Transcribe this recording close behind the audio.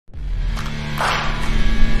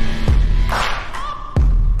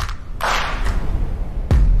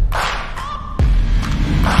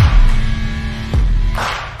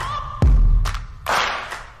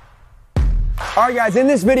All right, guys, in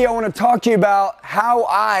this video, I want to talk to you about how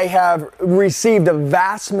I have received a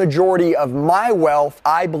vast majority of my wealth,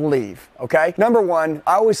 I believe, okay? Number one,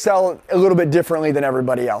 I always sell a little bit differently than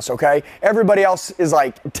everybody else, okay? Everybody else is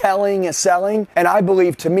like telling and selling, and I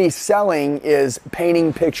believe, to me, selling is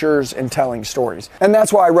painting pictures and telling stories. And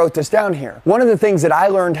that's why I wrote this down here. One of the things that I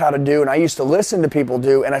learned how to do, and I used to listen to people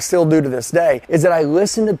do, and I still do to this day, is that I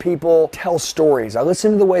listen to people tell stories. I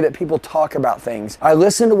listen to the way that people talk about things. I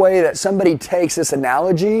listen to the way that somebody takes this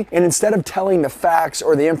analogy, and instead of telling the facts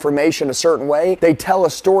or the information a certain way, they tell a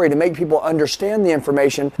story to make people understand the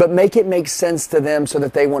information, but make it make sense to them so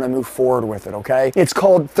that they want to move forward with it, okay? It's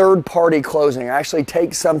called third-party closing. I actually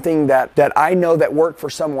take something that I know that worked for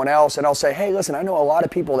someone else, and I'll say, hey, listen, I know a lot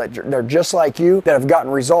of people that they're just like you, that have gotten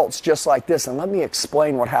results just like this, and let me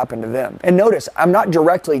explain what happened to them. And notice, I'm not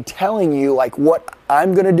directly telling you like what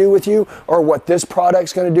I'm going to do with you or what this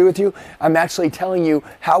product's going to do with you. I'm actually telling you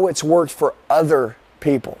how it's worked for other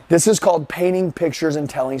people. This is called painting pictures and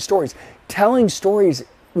telling stories. Telling stories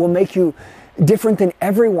will make you different than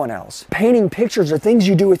everyone else. Painting pictures are things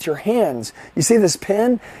you do with your hands. You see this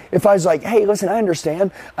pen? If I was like, hey, listen, I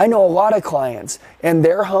understand. I know a lot of clients and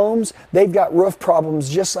their homes, they've got roof problems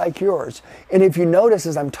just like yours. And if you notice,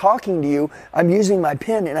 as I'm talking to you, I'm using my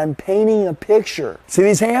pen and I'm painting a picture. See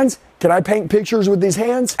these hands? Can I paint pictures with these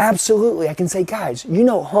hands? Absolutely. I can say, guys, you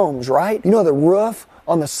know homes, right? You know the roof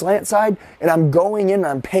on the slant side, and I'm going in and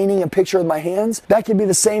I'm painting a picture with my hands? That could be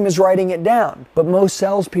the same as writing it down. But most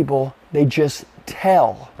salespeople, they just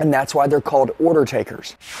tell, and that's why they're called order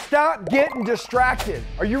takers. Stop getting distracted.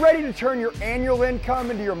 Are you ready to turn your annual income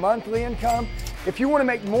into your monthly income? If you want to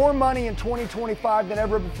make more money in 2025 than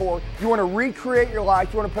ever before, you want to recreate your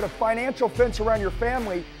life, you want to put a financial fence around your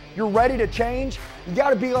family, you're ready to change, you got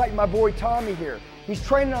to be like my boy Tommy here. He's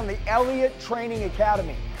training on the Elliott Training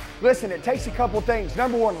Academy. Listen, it takes a couple things.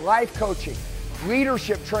 Number one, life coaching,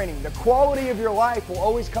 leadership training. The quality of your life will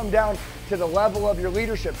always come down to the level of your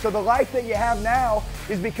leadership. So the life that you have now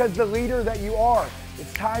is because the leader that you are.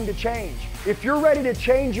 It's time to change. If you're ready to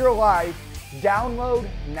change your life, download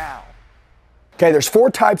now. Okay, there's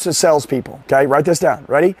 4 types of salespeople. Okay, write this down.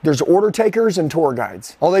 Ready? There's order takers and tour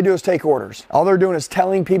guides. All they do is take orders. All they're doing is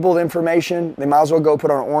telling people the information. They might as well go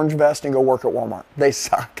put on an orange vest and go work at Walmart. They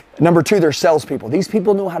suck. Number 2, they're salespeople. These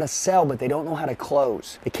people know how to sell, but they don't know how to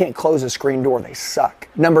close. They can't close a screen door. They suck.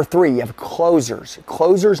 Number 3, you have closers.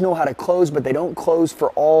 Closers know how to close, but they don't close for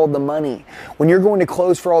all the money. When you're going to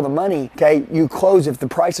close for all the money, okay, you close, if the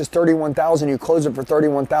price is $31,000, you close it for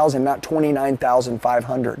 $31,000, not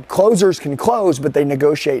 $29,500. Closers can close, but they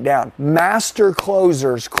negotiate down. Master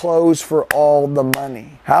closers close for all the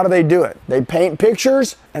money. How do they do it? They paint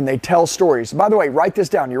pictures and they tell stories. By the way, write this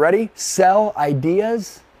down. You ready? Sell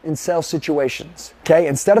ideas and sell situations. Okay,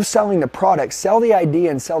 instead of selling the product, sell the idea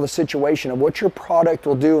and sell the situation of what your product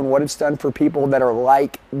will do and what it's done for people that are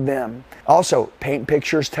like them. Also, paint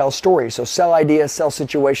pictures, tell stories. So sell ideas, sell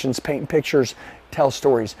situations, paint pictures, tell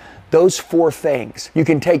stories. Those 4 things. You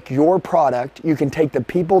can take your product, you can take the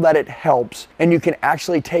people that it helps, and you can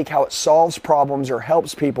actually take how it solves problems or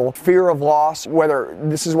helps people. Fear of loss, whether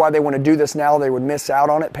this is why they want to do this now, they would miss out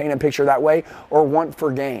on it, paint a picture that way, or want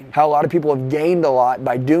for gain. How a lot of people have gained a lot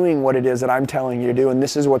by doing what it is that I'm telling you to do, and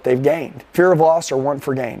this is what they've gained. Fear of loss or want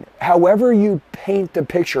for gain. However you paint the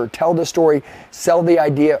picture, tell the story, sell the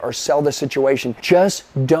idea, or sell the situation, just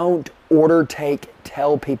don't order take,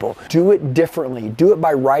 tell people. Do it differently. Do it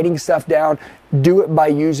by writing stuff down. Do it by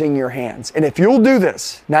using your hands. And if you'll do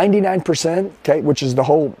this, 99%, okay, which is the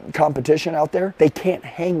whole competition out there, they can't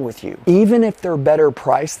hang with you. Even if they're better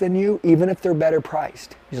priced than you, even if they're better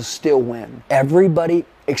priced, you'll still win. Everybody,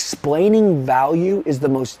 explaining value is the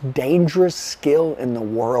most dangerous skill in the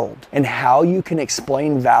world. And how you can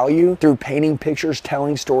explain value through painting pictures,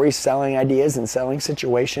 telling stories, selling ideas, and selling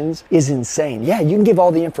situations is insane. Yeah, you can give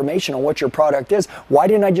all the information on what your product is. Why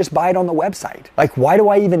didn't I just buy it on the website? Like, why do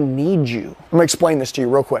I even need you? I'm gonna explain this to you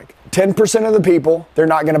real quick. 10% of the people, they're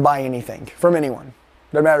not gonna buy anything from anyone,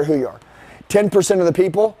 no matter who you are. 10% of the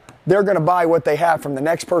people, they're gonna buy what they have from the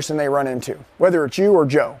next person they run into, whether it's you or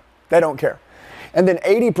Joe. They don't care. And then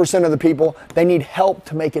 80% of the people, they need help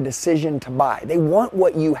to make a decision to buy. They want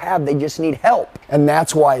what you have, they just need help. And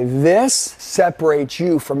that's why this separates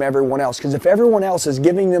you from everyone else. Because if everyone else is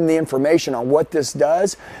giving them the information on what this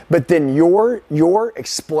does, but then you're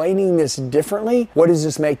explaining this differently, what does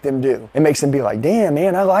this make them do? It makes them be like, damn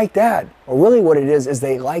man, I like that. Well, really what it is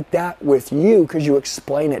they like that with you because you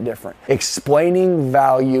explain it different. Explaining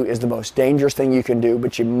value is the most dangerous thing you can do,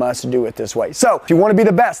 but you must do it this way. So if you want to be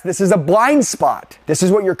the best, this is a blind spot. This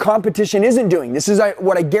is what your competition isn't doing. This is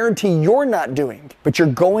what I guarantee you're not doing, but you're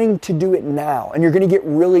going to do it now and you're going to get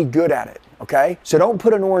really good at it. okay? So don't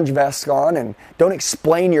put an orange vest on and don't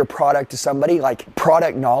explain your product to somebody like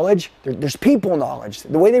product knowledge. There's people knowledge.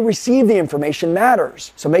 The way they receive the information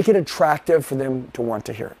matters. So make it attractive for them to want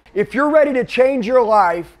to hear it. If you're ready to change your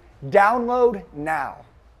life, download now.